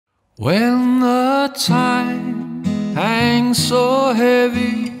When the time hangs so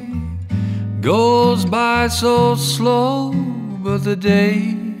heavy, goes by so slow, but the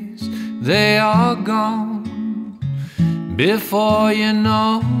days, they are gone. Before you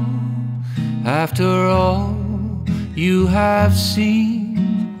know, after all you have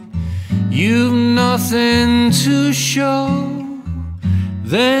seen, you've nothing to show.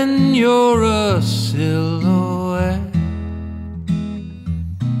 Then you're a silhouette.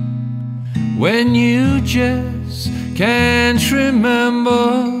 When you just can't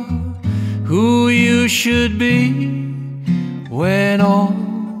remember who you should be, when all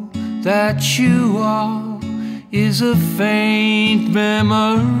that you are is a faint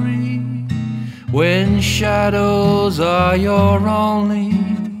memory, when shadows are your only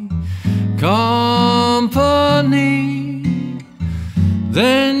company,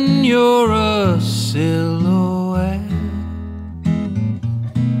 then you're a silhouette.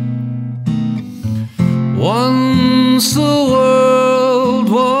 Once the world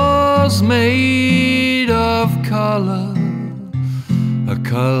was made of color, a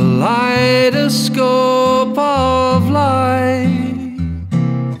kaleidoscope of light.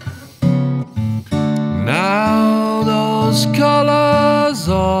 Now those colors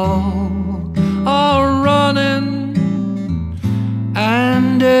all are running,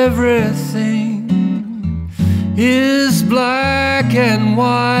 and everything is black and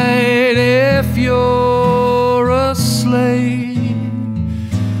white. If you're a slave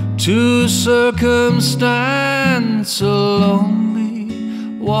to circumstance, a lonely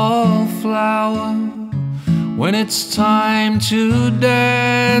wallflower, when it's time to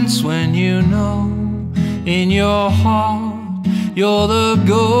dance, when you know in your heart you're the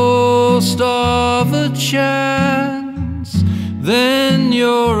ghost of a chance, then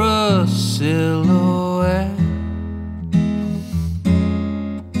you're a silhouette.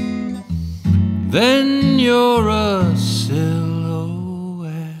 Then you're a silhouette.